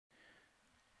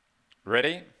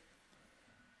Ready?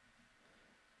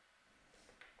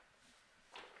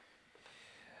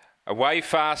 Away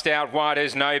fast out wide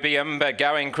is Nobium, but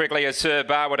going quickly is Sir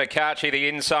Barwood Akachi, the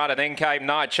inside, and then came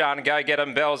Night Chant, Go Get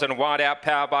 'em Bells, and wide out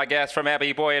Powered by Gas from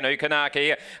Abbey Boy and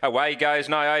Ukanaki. Away goes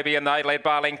Niobe, and they led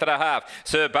by a length and a half.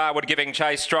 Sir Barwood giving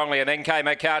chase strongly, and then came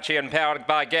Akachi and Powered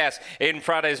by Gas. In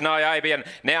front is Niobe, and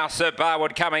now Sir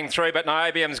Barwood coming through, but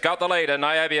Niobium's got the lead, and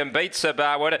Niobium beats Sir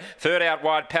Barwood. Third out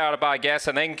wide Powered by Gas,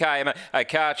 and then came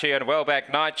Akachi and well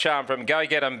back Night Charm from Go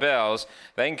Get 'em Bells.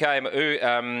 Then came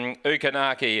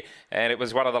Ukanaki, and it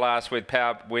was one of the last with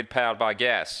Powered by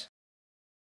Gas.